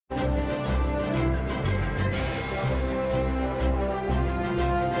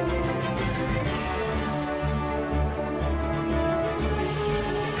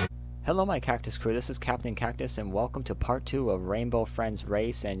Hello my Cactus crew, this is Captain Cactus and welcome to part 2 of Rainbow Friends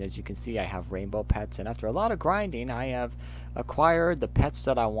Race. And as you can see, I have rainbow pets, and after a lot of grinding I have acquired the pets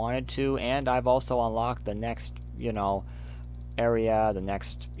that I wanted to, and I've also unlocked the next, area, the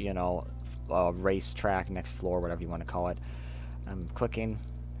next, racetrack, next floor, whatever you want to call it. I'm clicking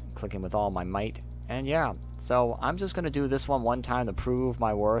with all my might, and yeah, so I'm just going to do this one time to prove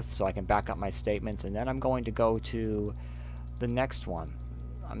my worth so I can back up my statements, and then I'm going to go to the next one.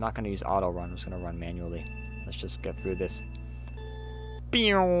 I'm not going to use auto run. I'm just going to run manually. Let's just get through this.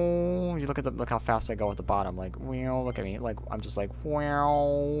 You look how fast I go at the bottom. Like, look at me. Like, I'm just like,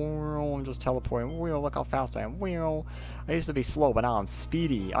 I'm just teleporting. Look how fast I am. I used to be slow, but now I'm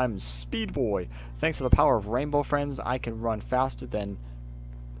speedy. I'm Speed Boy. Thanks to the power of Rainbow Friends, I can run faster than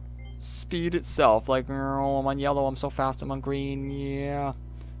speed itself. Like, I'm on yellow. I'm so fast. I'm on green. Yeah.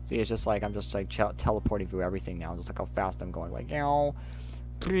 See, it's just like I'm just like teleporting through everything now. Just like how fast I'm going. Like,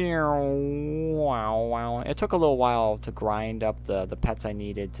 Wow. It took a little while to grind up the pets I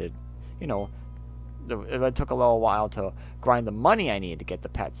needed to, it took a little while to grind the money I needed to get the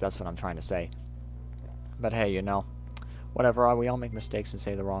pets. That's what I'm trying to say. But hey, whatever. We all make mistakes and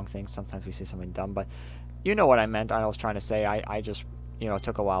say the wrong things. Sometimes we say something dumb, but you know what I meant. I was trying to say I just, it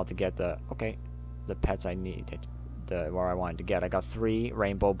took a while to get the pets I needed, where I wanted to get. I got 3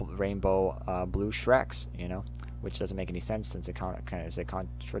 rainbow blue Shreks, which doesn't make any sense since it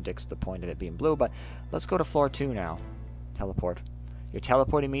contradicts the point of it being blue. But let's go to floor 2 now. Teleport. You're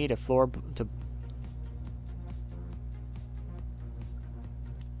teleporting me to floor to.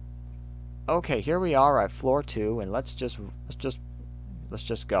 Okay, here we are at floor 2, and let's just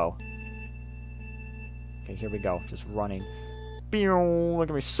go. Okay, here we go. Just running. Look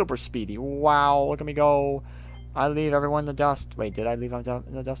at me, super speedy. Wow, look at me go. I leave everyone in the dust. Wait, did I leave them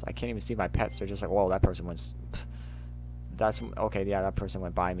in the dust? I can't even see my pets. They're just like, whoa, that person went. That's okay. Yeah, that person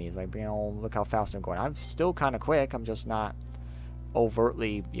went by me. It's like, look how fast I'm going. I'm still kind of quick. I'm just not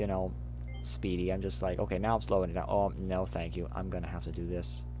overtly, speedy. I'm just like, okay, now I'm slowing it down. Oh no, thank you. I'm gonna have to do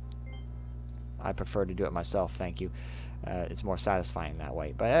this. I prefer to do it myself. Thank you. It's more satisfying that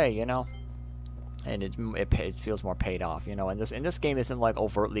way. But hey, and it feels more paid off, and this game isn't like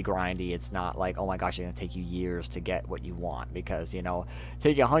overtly grindy. It's not like, oh my gosh, it's gonna take you years to get what you want, because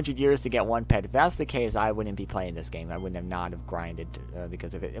take you 100 years to get one pet. If that's the case, I wouldn't be playing this game. I wouldn't have not have grinded,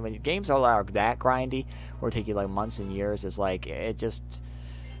 because when games are that grindy or take you like months and years, it's like it's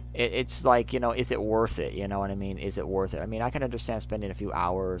like, is it worth it? You know what I mean? Is it worth it? I mean, I can understand spending a few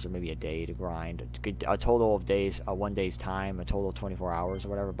hours or maybe a day to grind, a total of days, 1 day's time, a total of 24 hours or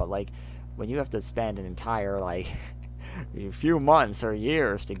whatever, but like when you have to spend an entire a few months or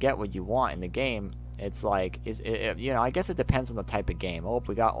years to get what you want in the game, it's like, I guess it depends on the type of game. Oh,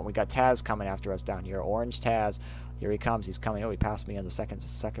 we got Taz coming after us down here. Orange Taz, here he comes. He's coming. Oh, he passed me on the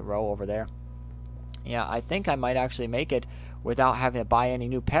second row over there. Yeah, I think I might actually make it without having to buy any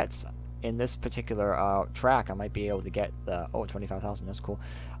new pets in this particular track. I might be able to get the 25,000. That's cool.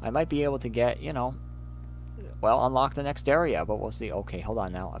 I might be able to get, unlock the next area, but we'll see. Okay, hold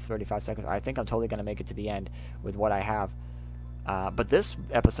on now. I have 35 seconds. I think I'm totally going to make it to the end with what I have. But this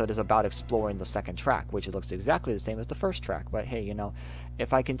episode is about exploring the second track, which looks exactly the same as the first track. But hey,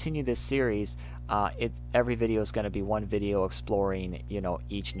 if I continue this series, every video is going to be one video exploring,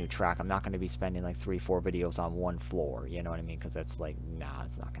 each new track. I'm not going to be spending like 3-4 videos on one floor, you know what I mean? Because that's like, nah,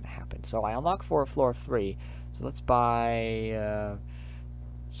 it's not going to happen. So I unlock for floor 3. So let's buy,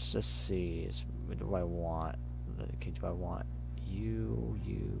 let's just see, what do I want? Okay, do I want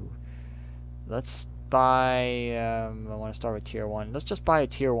you? Let's buy, I want to start with tier 1. Let's just buy a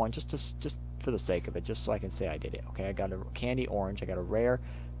tier 1 just for the sake of it, just so I can say I did it. Okay, I got a candy orange, I got a rare.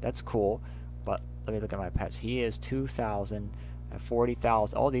 That's cool. But let me look at my pets. He is 2,000,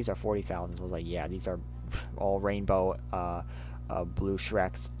 40,000. All these are 40,000. So I was like, yeah, these are all rainbow blue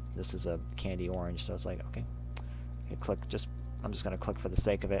Shreks. This is a candy orange, so it's like, okay, click. I'm just gonna click for the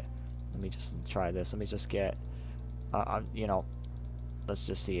sake of it. Let me just try this. Let me just get, let's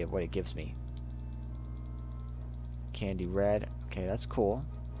just see what it gives me. Candy red. Okay, that's cool.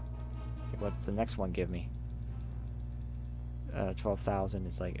 Okay, what's the next one give me? 12,000.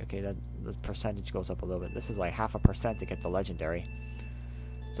 It's like, okay, that the percentage goes up a little bit. This is like 0.5% to get the legendary.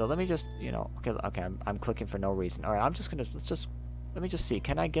 So let me just, okay, I'm clicking for no reason. All right, I'm just gonna let me just see.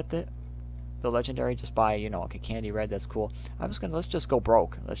 Can I get the legendary just by, okay, candy red? That's cool. Let's just go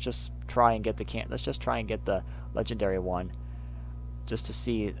broke. Let's just try and get the legendary one, just to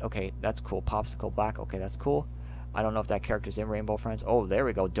see. Okay, that's cool. Popsicle black. Okay, that's cool. I don't know if that character's in Rainbow Friends. Oh, there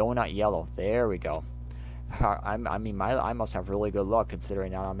we go. Donut yellow. There we go. I must have really good luck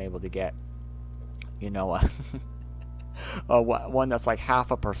considering that I'm able to get, one that's like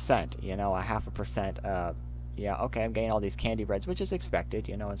 0.5%, you know, a 0.5%. Yeah, okay, I'm getting all these candy reds, which is expected,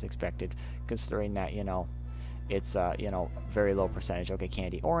 you know, it's expected, considering that, you know, it's, you know, very low percentage. Okay,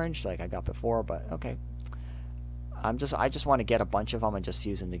 candy orange, like I got before, but okay. I just want to get a bunch of them and just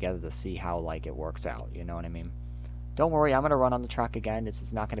fuse them together to see how, like, it works out, you know what I mean? Don't worry, I'm going to run on the track again. This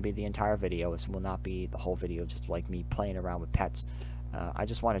is not going to be the entire video. This will not be the whole video, just like me playing around with pets. I'm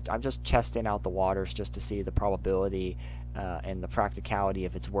just testing out the waters just to see the probability and the practicality,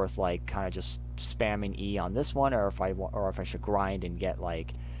 if it's worth like kind of just spamming E on this one, or if I should grind and get,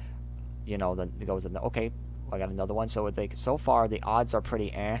 like, you know, then it goes in the, okay, I got another one. So so far the odds are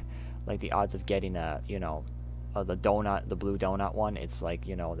pretty like the odds of getting a, you know, the blue donut one. It's like,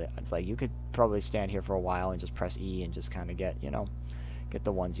 you know, it's like you could probably stand here for a while and just press E and just kind of get, you know, get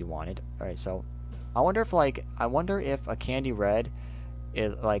the ones you wanted. All right, so I wonder if a candy red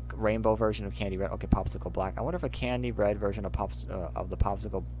is like rainbow version of candy red. Okay, popsicle black. I wonder if a candy red version of the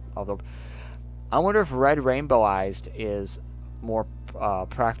popsicle I wonder if red rainbowized is more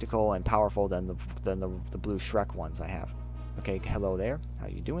practical and powerful than the blue Shrek ones I have. Okay, hello there. How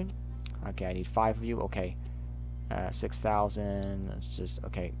you doing? Okay, I need 5 of you. Okay, 6,000. It's just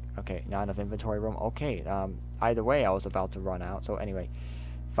okay. Not enough inventory room. Okay. Either way, I was about to run out. So anyway,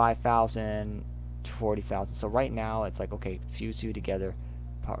 5,000. 40,000. So right now it's like, okay, fuse you together,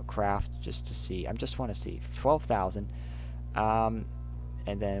 craft, just to see. I just want to see 12,000, and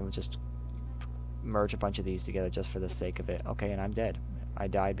then we'll just merge a bunch of these together just for the sake of it. Okay, and I'm dead. I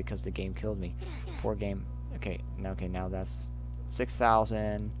died because the game killed me. Poor game. Okay, now that's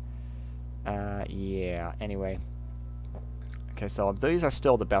 6,000. Yeah. Anyway. Okay, so these are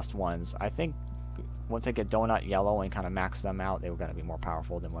still the best ones. I think once I get donut yellow and kind of max them out, they're going to be more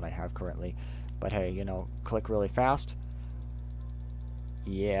powerful than what I have currently. But hey, you know, click really fast.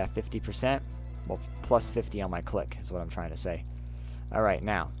 Yeah, 50%. Well, plus 50 on my click is what I'm trying to say. Alright,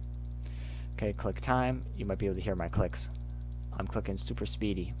 now. Okay, click time. You might be able to hear my clicks. I'm clicking super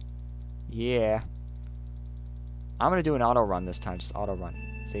speedy. Yeah. I'm going to do an auto run this time. Just auto run.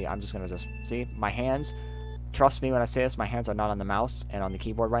 See, I'm just going to see, my hands. Trust me when I say this, my hands are not on the mouse and on the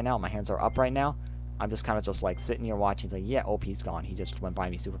keyboard right now. My hands are up right now. I'm just kind of just like sitting here watching. It's like, yeah, OP's gone. He just went by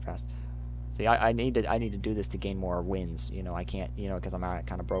me super fast. See, I need to do this to gain more wins. You know, I can't, you know, because I'm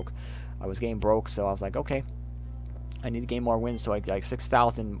kind of broke. I was getting broke, so I was like, okay, I need to gain more wins. So I like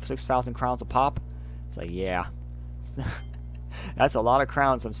 6,000 crowns a pop. It's like, yeah, that's a lot of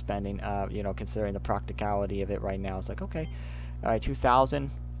crowns I'm spending. You know, considering the practicality of it right now. It's like, okay, all right,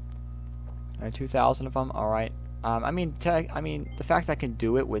 2,000. All right, 2,000 of them. All right. I mean, the fact I can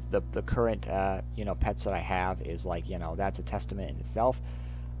do it with the current, you know, pets that I have is like, you know, that's a testament in itself.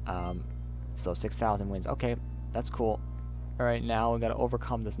 So 6,000 wins. Okay, that's cool. Alright, now we got to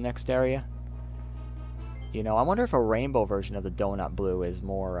overcome this next area. You know, I wonder if a rainbow version of the donut blue is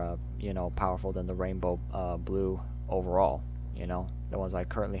more, you know, powerful than the rainbow blue overall. You know, the ones I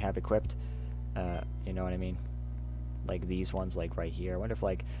currently have equipped. You know what I mean? Like these ones, like right here. I wonder if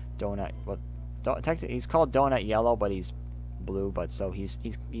like donut. Well, technically he's called donut yellow, but he's blue. But so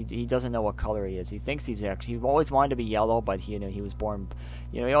he doesn't know what color he is. He thinks he always wanted to be yellow, but he was born,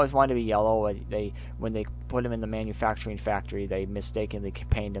 you know, he always wanted to be yellow. But when they put him in the manufacturing factory, they mistakenly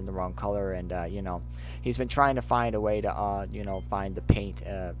painted him the wrong color, and you know, he's been trying to find a way to you know, find the paint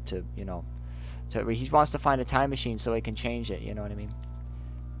to, you know, he wants to find a time machine so he can change it. You know what I mean?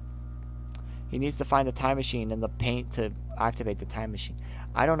 He needs to find the time machine and the paint to activate the time machine.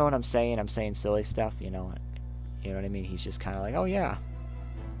 I don't know what I'm saying. I'm saying silly stuff, you know. You know what I mean? He's just kind of like, oh yeah,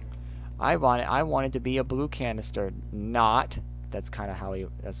 I wanted to be a blue canister, not. That's kind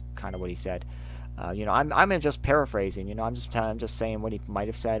of what he said. You know, I'm just paraphrasing. You know, I'm just saying what he might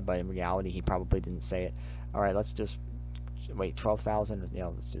have said, but in reality, he probably didn't say it. All right, let's just wait. 12,000. You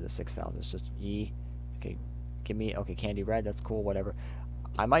know, let's do the 6,000. It's just E. Okay, give me candy red. That's cool. Whatever.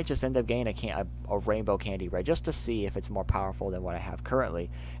 I might just end up getting a rainbow candy red just to see if it's more powerful than what I have currently.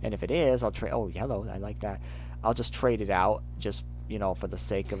 And if it is, I'll trade. Oh, yellow. I like that. I'll just trade it out, just, you know, for the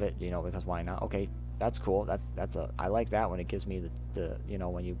sake of it, you know, because why not? Okay, that's cool. I like that when it gives me the you know,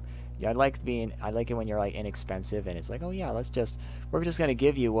 when I like it when you're like inexpensive and it's like, oh yeah, we're just gonna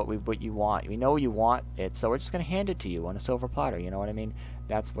give you what you want. We know you want it, so we're just gonna hand it to you on a silver platter. You know what I mean?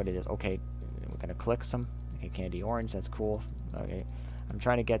 That's what it is. Okay, we're gonna click some. Okay, candy orange. That's cool. Okay. I'm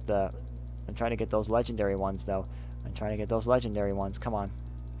trying to get those legendary ones though. I'm trying to get those legendary ones. Come on.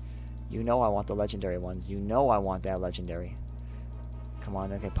 You know I want the legendary ones. You know I want that legendary. Come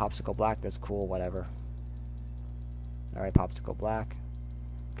on. Okay, popsicle black. That's cool. Whatever. All right, popsicle black.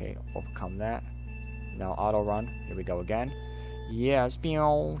 Okay, overcome that. Now auto run. Here we go again. Yes.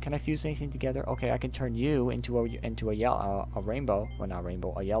 Can I fuse anything together? Okay, I can turn you into a yellow, a rainbow. Well, not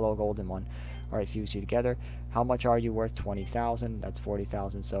rainbow, a yellow golden one. All right, fuse you together. How much are you worth? 20,000. That's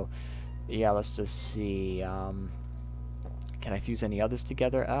 40,000. So, yeah, let's just see. Can I fuse any others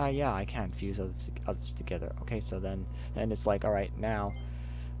together? Yeah, I can fuse others together. Okay, so then it's like, all right, now.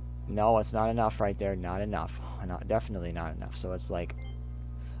 No, it's not enough right there. Not enough. Definitely not enough. So it's like,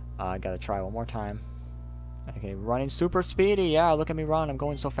 I gotta try one more time. Okay, running super speedy. Yeah, look at me run. I'm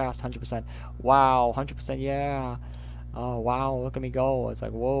going so fast. 100%. Wow, 100%. Yeah. Oh wow, look at me go. It's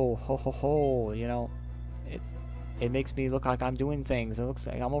like, whoa, ho ho ho. You know, it makes me look like I'm doing things. It looks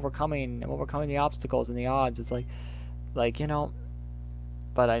like I'm overcoming the obstacles and the odds. It's like you know.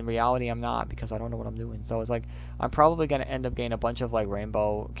 But in reality, I'm not, because I don't know what I'm doing. So it's like, I'm probably going to end up getting a bunch of like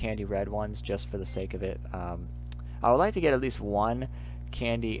rainbow candy red ones just for the sake of it. I would like to get at least one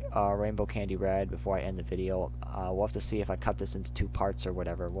rainbow candy red before I end the video. We'll have to see if I cut this into 2 parts or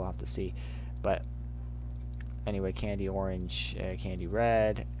whatever. We'll have to see. But anyway, candy orange, candy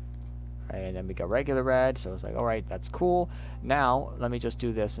red. And then we got regular red, so it's like, all right, that's cool. Now let me just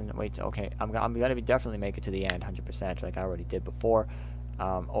do this and wait. Okay, I'm gonna definitely make it to the end, 100%, like I already did before.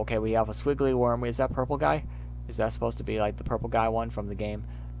 Okay, we have a squiggly worm. Is that purple guy? Is that supposed to be like the purple guy one from the game?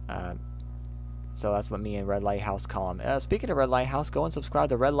 So that's what me and Red Lighthouse call him. Speaking of Red Lighthouse, go and subscribe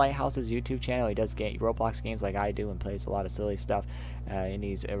to Red Lighthouse's YouTube channel. He does Roblox games like I do and plays a lot of silly stuff. And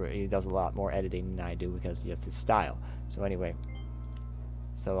he does a lot more editing than I do because that's his style. So anyway,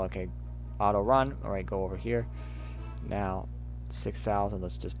 so okay, auto run. All right, go over here. Now 6,000.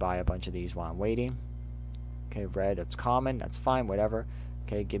 Let's just buy a bunch of these while I'm waiting. Okay, red. That's common. That's fine. Whatever.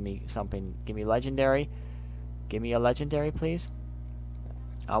 Okay, give me something. Give me legendary. Give me a legendary, please.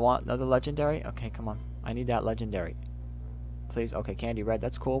 I want another legendary. Okay, come on. I need that legendary. Please. Okay, candy red.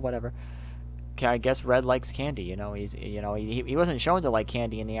 That's cool. Whatever. Okay, I guess red likes candy. You know, he wasn't shown to like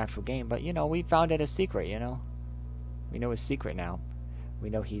candy in the actual game, but you know, we found it a secret. You know, we know his secret now. We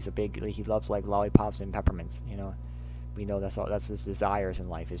know he loves like lollipops and peppermints. You know. We know that's his desires in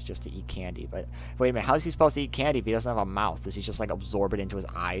life, is just to eat candy. But wait a minute, how is he supposed to eat candy if he doesn't have a mouth? Does he just like absorb it into his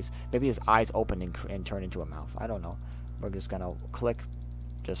eyes? Maybe his eyes open and turn into a mouth. I don't know. We're just gonna click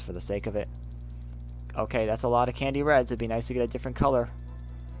just for the sake of it. Okay, that's a lot of candy reds. It'd be nice to get a different color.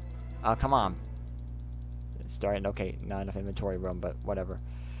 Come on. It's starting. Okay, not enough inventory room, but whatever.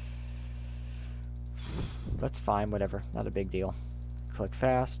 That's fine. Whatever. Not a big deal. Click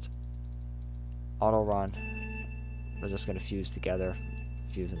fast. Auto run. We're just going to fuse them together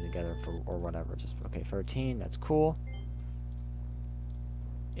or whatever. Just okay, 13, that's cool.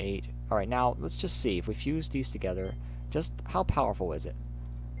 8. All right, now let's just see if we fuse these together, just how powerful is it?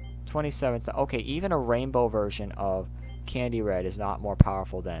 27th. Okay, even a rainbow version of candy red is not more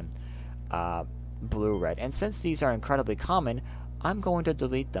powerful than blue red. And since these are incredibly common, I'm going to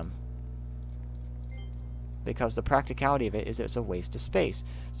delete them, because the practicality of it is it's a waste of space.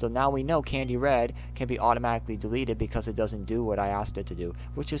 So now we know candy red can be automatically deleted because it doesn't do what I asked it to do,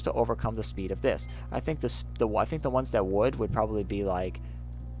 which is to overcome the speed of this. I think the ones that would probably be like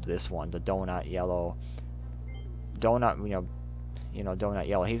this one, the donut yellow. Donut, donut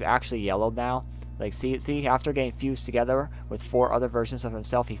yellow. He's actually yellowed now. Like see, after getting fused together with 4 other versions of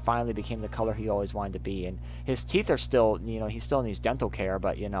himself, he finally became the color he always wanted to be. And his teeth are still, he still needs dental care,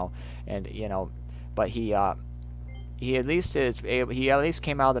 but but he at least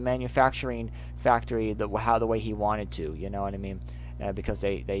came out of the manufacturing factory the way he wanted to, you know what I mean? Because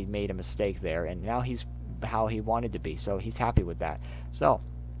they made a mistake there, and now he's how he wanted to be, so he's happy with that. So,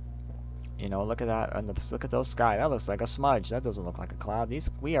 look at that, and look at those sky. That looks like a smudge. That doesn't look like a cloud.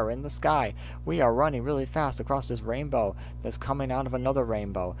 We are in the sky. We are running really fast across this rainbow that's coming out of another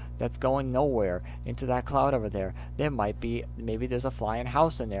rainbow that's going nowhere into that cloud over there. Maybe there's a flying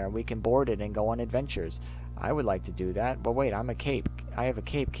house in there, and we can board it and go on adventures. I would like to do that, but wait, I'm a cape. I have a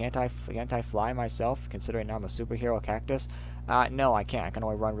cape. Can't I fly myself, considering I'm a superhero cactus? No, I can't. I can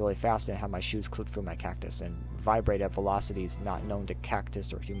only run really fast and have my shoes clip through my cactus and vibrate at velocities not known to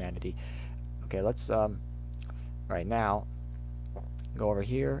cactus or humanity. Okay, let's right now go over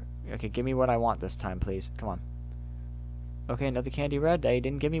here. Okay, give me what I want this time, please. Come on. Okay, another candy red. They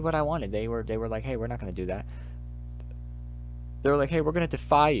didn't give me what I wanted. They were like, hey, we're not gonna do that. They were like, hey, we're gonna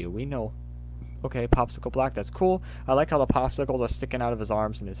defy you. We know. Okay, popsicle black. That's cool. I like how the popsicles are sticking out of his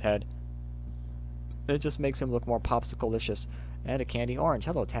arms and his head. It just makes him look more popsicle-licious. And a candy orange.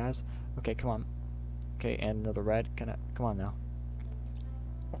 Hello, Taz. Okay, come on. Okay, and another red. Come on now.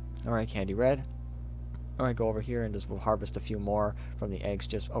 Alright, candy red. Alright, go over here and just we'll harvest a few more from the eggs.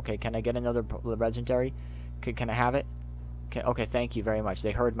 Okay, can I get another legendary? Can I have it? Okay, thank you very much.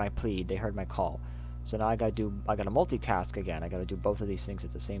 They heard my plea. They heard my call. So now I gotta multitask again. I gotta do both of these things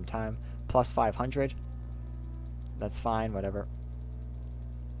at the same time. Plus 500. That's fine, whatever.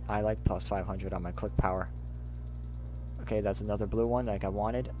 I like plus 500 on my click power. Okay, that's another blue one like I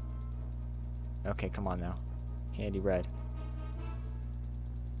wanted. Okay, come on now. Candy red.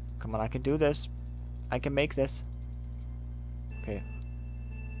 Come on, I can do this. I can make this. Okay.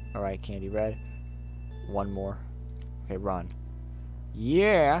 Alright, candy red. One more. Okay, run.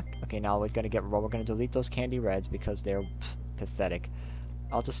 Yeah! Okay, now we're gonna delete those candy reds because they're pathetic.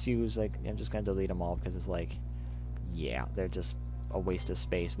 I'll just fuse, like, I'm just gonna delete them all because it's like, yeah, they're just a waste of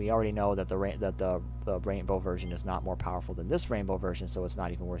space. We already know that the rainbow version is not more powerful than this rainbow version, so it's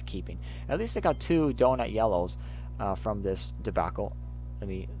not even worth keeping. At least I got 2 donut yellows from this debacle. Let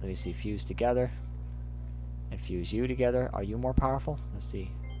me see. Fuse together and fuse you together. Are you more powerful? Let's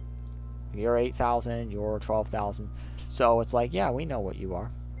see. You're 8,000. You're 12,000. So it's like, yeah, we know what you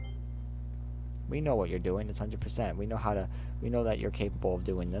are. We know what you're doing. It's 100%. We know that you're capable of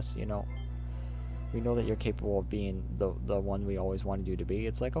doing this. You know. We know that you're capable of being the one we always wanted you to be.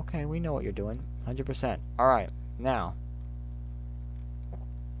 It's like, okay, we know what you're doing. 100%. Alright, now.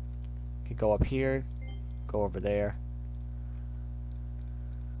 You go up here. Go over there.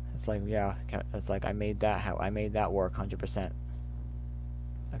 It's like, yeah, it's like I made that work 100%.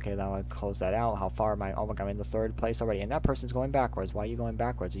 Okay, now I close that out. How far am I? Oh my god, I'm in the 3rd place already. And that person's going backwards. Why are you going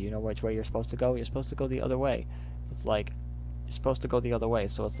backwards? Do you know which way you're supposed to go? You're supposed to go the other way. It's like, you're supposed to go the other way.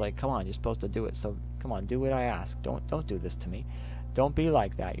 So it's like, come on, you're supposed to do it. So come on, do what I ask. Don't do this to me. Don't be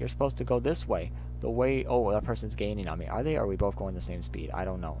like that. You're supposed to go this way. The way, oh, that person's gaining on me. Are they? Or are we both going the same speed? I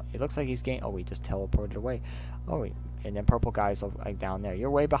don't know. It looks like he's gaining. Oh, we just teleported away. Oh, and then purple guy's like down there.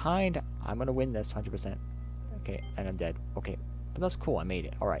 You're way behind. I'm gonna win this 100%. Okay, and I'm dead. Okay, but that's cool. I made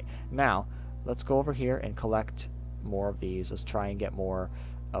it. All right. Now let's go over here and collect more of these. Let's try and get more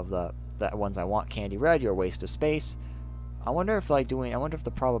of the ones I want. Candy red. You're a waste of space. I wonder if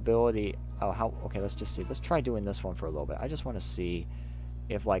the probability. Oh, how? Okay, let's just see. Let's try doing this one for a little bit. I just want to see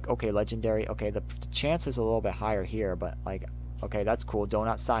if, like, okay, legendary. Okay, the chance is a little bit higher here, but like, okay, that's cool.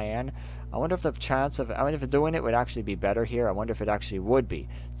 Donut cyan. I wonder if if doing it would actually be better here. I wonder if it actually would be.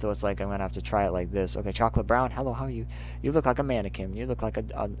 So it's like I'm gonna have to try it like this. Okay, chocolate brown. Hello, how are you? You look like a mannequin. You look like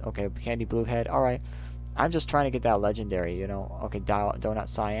okay, candy blue head. All right. I'm just trying to get that legendary. You know. Okay, donut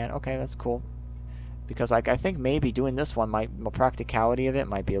cyan. Okay, that's cool. Because like I think maybe doing this one the practicality of it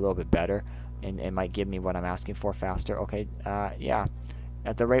might be a little bit better, and it might give me what I'm asking for faster. Okay, yeah.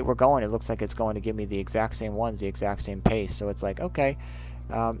 At the rate we're going, it looks like it's going to give me the exact same ones, the exact same pace. So it's like, okay,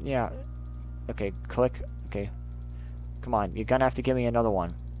 yeah. Okay, click. Okay, come on, you're gonna have to give me another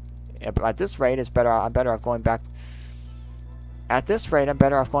one. At this rate, I'm better off going back. At this rate, I'm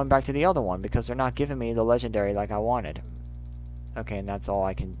better off going back to the other one because they're not giving me the legendary like I wanted. Okay, and that's all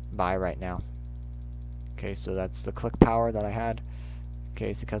I can buy right now. Okay, so that's the click power that I had.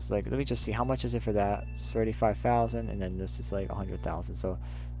 Okay, it's because, like, let me just see how much is it for that. It's 35,000, and then this is like 100,000. So,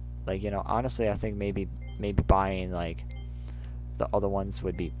 like, you know, honestly, I think maybe buying like the other ones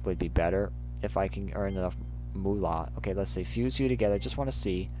would be better if I can earn enough moolah. Okay, let's say fuse you together. Just want to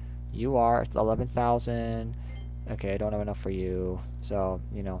see. You are 11,000. Okay, I don't have enough for you. So,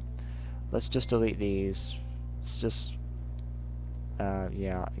 you know, let's just delete these. It's just.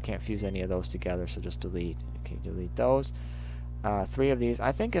 Yeah, I can't fuse any of those together, so just delete. Okay, delete those. 3 of these.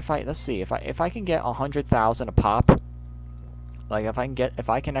 I think let's see if I can get 100,000 a pop. Like if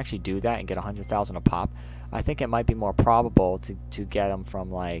I can actually do that and get 100,000 a pop, I think it might be more probable to get them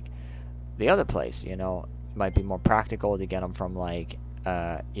from like the other place. You know, it might be more practical to get them from like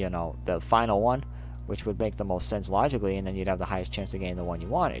you know, the final one, which would make the most sense logically, and then you'd have the highest chance of getting the one you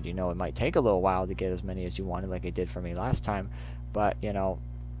wanted. You know, it might take a little while to get as many as you wanted, like it did for me last time. But, you know,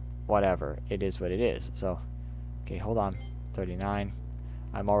 whatever. It is what it is. So, okay, hold on. 39.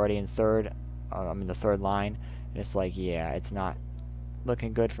 I'm already in 3rd. I'm in the 3rd line. And it's like, yeah, it's not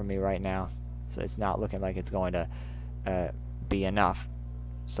looking good for me right now. So it's not looking like it's going to be enough.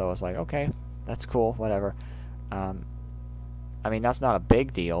 So it's like, okay, that's cool, whatever. I mean, that's not a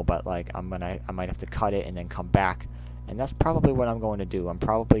big deal, but like I might have to cut it and then come back. And that's probably what I'm going to do. I'm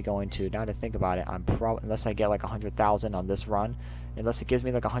probably going to, now to think about it, unless I get like 100,000 on this run, unless it gives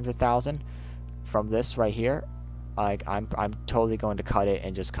me like 100,000 from this right here, like I'm totally going to cut it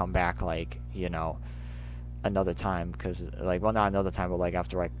and just come back, like, you know, another time, because like, well, not another time, but like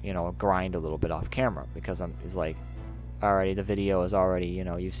after I, you know, grind a little bit off camera, because it's like already the video is already, you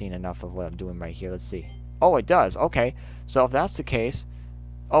know, you've seen enough of what I'm doing right here. Let's see. Oh, it does. Okay, so if that's the case,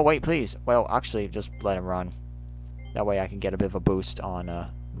 oh wait, please. Well, actually, just let him run. That way I can get a bit of a boost on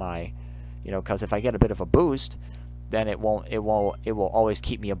my, you know, because if I get a bit of a boost, then it will always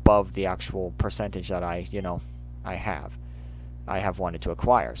keep me above the actual percentage that I have wanted to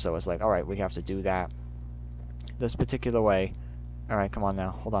acquire. So it's like, all right, we have to do that this particular way. All right, come on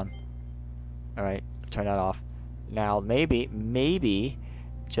now, hold on. All right, turn that off. Now maybe,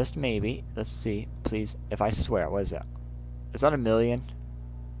 just maybe, let's see, please, if I swear, what is that? Is that 1,000,000?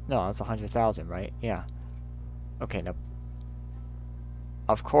 No, that's 100,000, right? Yeah. Okay, no.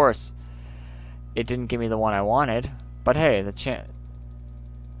 Of course, it didn't give me the one I wanted, but hey,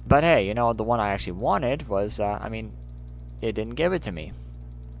 but hey, you know, the one I actually wanted was, I mean, it didn't give it to me.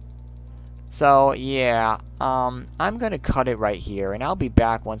 So, yeah, I'm gonna cut it right here, and I'll be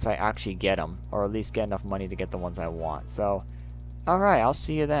back once I actually get them, or at least get enough money to get the ones I want. So, alright, I'll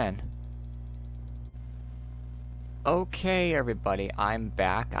see you then. Okay, everybody, I'm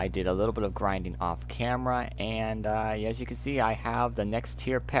back. I did a little bit of grinding off camera, and as you can see, I have the next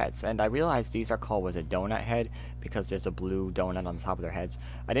tier pets, and I realized these are called, was it donut head, because there's a blue donut on the top of their heads.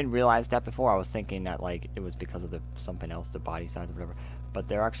 I didn't realize that before. I was thinking that like it was because of the something else, the body size or whatever, but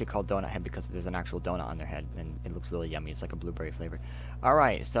they're actually called donut head because there's an actual donut on their head, and it looks really yummy. It's like a blueberry flavor.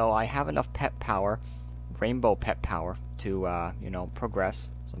 Alright, so I have enough pet power, rainbow pet power, to you know, progress.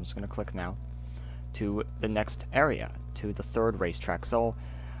 So I'm just gonna click now to the next area, to the third racetrack. So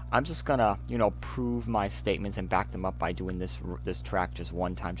I'm just gonna, you know, prove my statements and back them up by doing this track just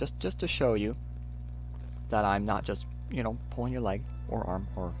one time, just to show you that I'm not just, you know, pulling your leg or arm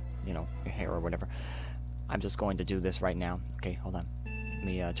or, you know, your hair or whatever. I'm just going to do this right now. Okay, hold on. Let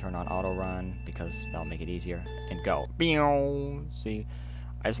me turn on auto run because that'll make it easier, and go. See,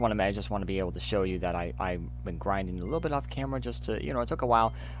 I just want to be able to show you that I've been grinding a little bit off camera, just to, you know, it took a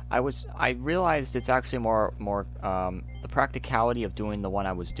while. I realized it's actually more the practicality of doing the one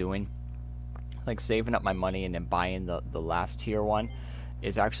I was doing, like saving up my money and then buying the last tier one,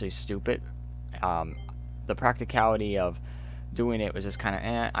 is actually stupid. The practicality of doing it was just kind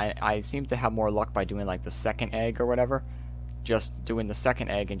of I seem to have more luck by doing like the second egg or whatever. Just doing the second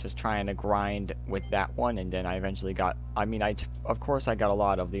egg and just trying to grind with that one, and then I eventually got, I mean, of course I got a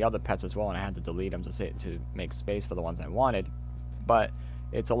lot of the other pets as well, and I had to delete them to make space for the ones I wanted, but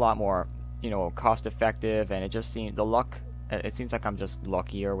it's a lot more, you know, cost effective, and it just seems, the luck, it seems like I'm just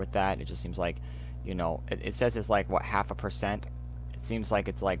luckier with that. It just seems like, you know, it says it's like, what, 0.5%? It seems like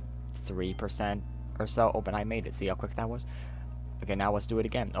it's like 3% or so. Oh, but I made it. See how quick that was? Okay, now let's do it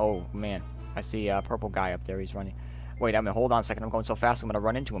again. Oh, man. I see a purple guy up there. He's running. Wait, I mean, hold on a second. I'm going so fast, I'm going to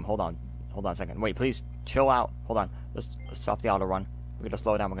run into him. Hold on a second. Wait, please, chill out. Hold on. Let's stop the auto run. We're going to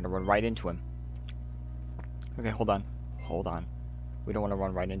slow down. We're going to run right into him. Okay, hold on. We don't want to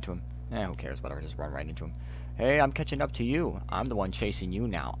run right into him. Who cares? Whatever, just run right into him. Hey, I'm catching up to you. I'm the one chasing you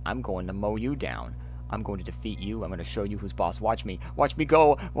now. I'm going to mow you down. I'm going to defeat you. I'm going to show you who's boss. Watch me. Watch me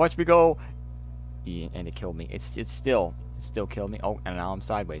go. Watch me go. Yeah, and it killed me. It still killed me. Oh, and now I'm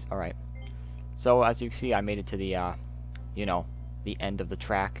sideways. All right. So, as you can see, I made it to the, you know, the end of the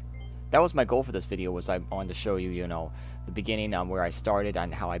track. That was my goal for this video, was I wanted to show you, you know, the beginning on where I started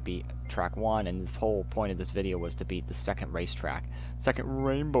and how I beat track 1, and this whole point of this video was to beat the second racetrack, second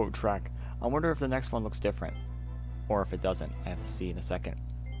rainbow track. I wonder if the next one looks different, or if it doesn't. I have to see in a second.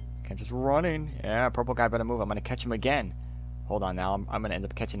 Okay, I'm just running. Yeah, purple guy better move. I'm gonna catch him again. Hold on now. I'm gonna end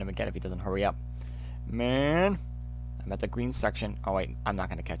up catching him again if he doesn't hurry up. Man. I'm at the green section. Oh wait, I'm not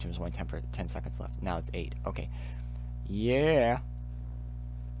gonna catch him. There's only 10 seconds left. Now it's 8. Okay. Yeah.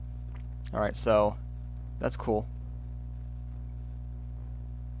 Alright, so that's cool.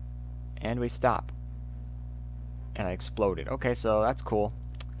 And we stop. And I exploded. Okay, so that's cool.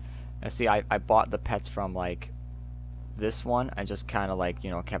 And see, I bought the pets from like this one. I just kind of like,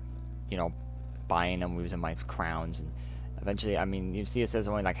 you know, kept, you know, buying them using my crowns, and eventually, I mean, you see it says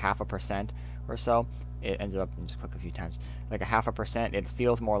only like 0.5% or so. It ended up, just click a few times, like 0.5%. It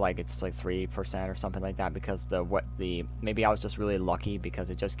feels more like it's like 3% or something like that, because maybe I was just really lucky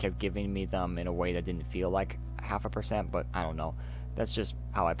because it just kept giving me them in a way that didn't feel like 0.5%, but I don't know. That's just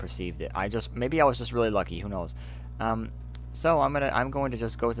how I perceived it. Maybe I was just really lucky. Who knows? So I'm going to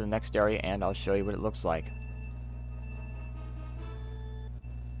just go to the next area and I'll show you what it looks like.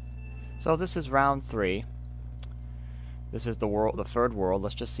 So this is round 3. This is the third world.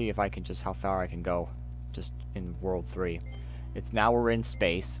 Let's just see if I can how far I can go. Just in world 3. We're in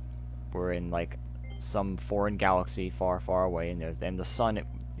space. We're in like some foreign galaxy far away, and the sun,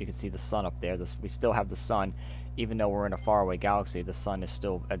 you can see the sun up there. We still have the sun, even though we're in a faraway galaxy. The sun is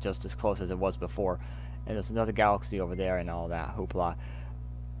still just as close as it was before, and there's another galaxy over there and all that hoopla.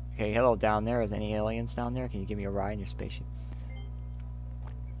 Okay, hello down there. Is any aliens down there? Can you give me a ride in your spaceship?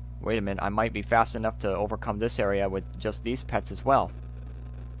 Wait a minute, I might be fast enough to overcome this area with just these pets as well.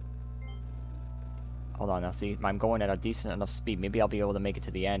 Hold on, now see, I'm going at a decent enough speed. Maybe I'll be able to make it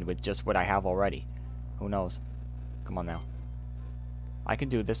to the end with just what I have already. Who knows? Come on now. I can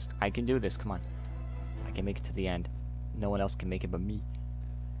do this. I can do this. Come on. I can make it to the end. No one else can make it but me.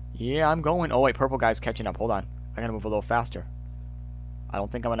 Yeah, I'm going. Oh, wait, purple guy's catching up. Hold on. I gotta move a little faster. I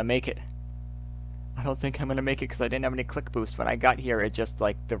don't think I'm gonna make it. I don't think I'm gonna make it because I didn't have any click boost. When I got here, it just,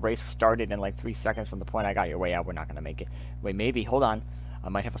 like, the race started in, like, 3 seconds from the point I got here. Wait, yeah, we're not gonna make it. Wait, maybe. Hold on. I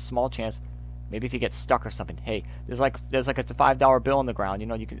might have a small chance. Maybe if you get stuck or something. Hey, there's like it's a $5 bill on the ground. You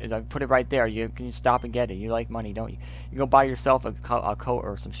know, you can put it right there. You can stop and get it. You like money, don't you? You go buy yourself a coat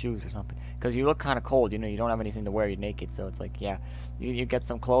or some shoes or something. Because you look kind of cold. You know, you don't have anything to wear. You're naked. So it's like, yeah, you get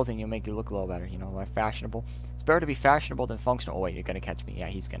some clothing. You make you look a little better. You know, like fashionable. It's better to be fashionable than functional. Oh wait, you're gonna catch me. Yeah,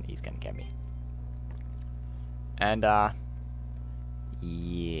 he's gonna get me. And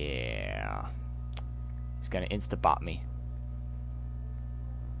yeah, he's gonna insta-bot me.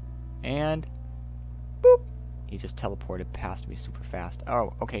 And boop! He just teleported past me super fast.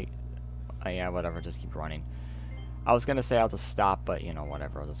 Oh, okay. Yeah, whatever. Just keep running. I was gonna say I'll just stop, but you know,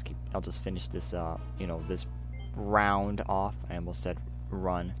 whatever. I'll just finish this. You know, this round off. I almost said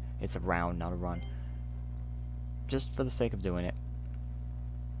run. It's a round, not a run. Just for the sake of doing it.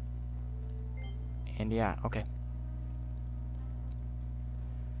 And yeah, okay.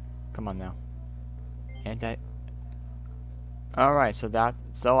 Come on now. And alright,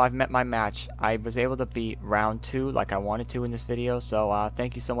 so I've met my match. I was able to beat round 2 like I wanted to in this video, so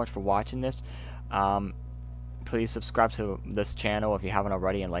thank you so much for watching this. Please subscribe to this channel if you haven't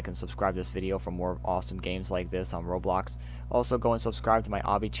already, and like and subscribe to this video for more awesome games like this on Roblox. Also go and subscribe to my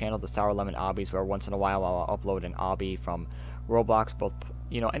obby channel, the Sour Lemon Obbies, where once in a while I'll upload an obby from Roblox, both,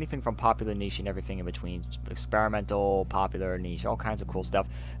 you know, anything from popular, niche, and everything in between. Experimental, popular, niche, all kinds of cool stuff.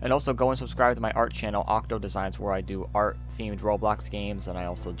 And also go and subscribe to my art channel, OCTO-DESIGNZ, where I do art-themed Roblox games, and I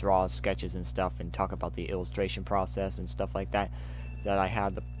also draw sketches and stuff and talk about the illustration process and stuff like that I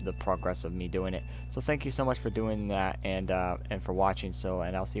had the progress of me doing it. So thank you so much for doing that and for watching.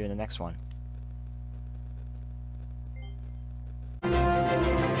 And I'll see you in the next one.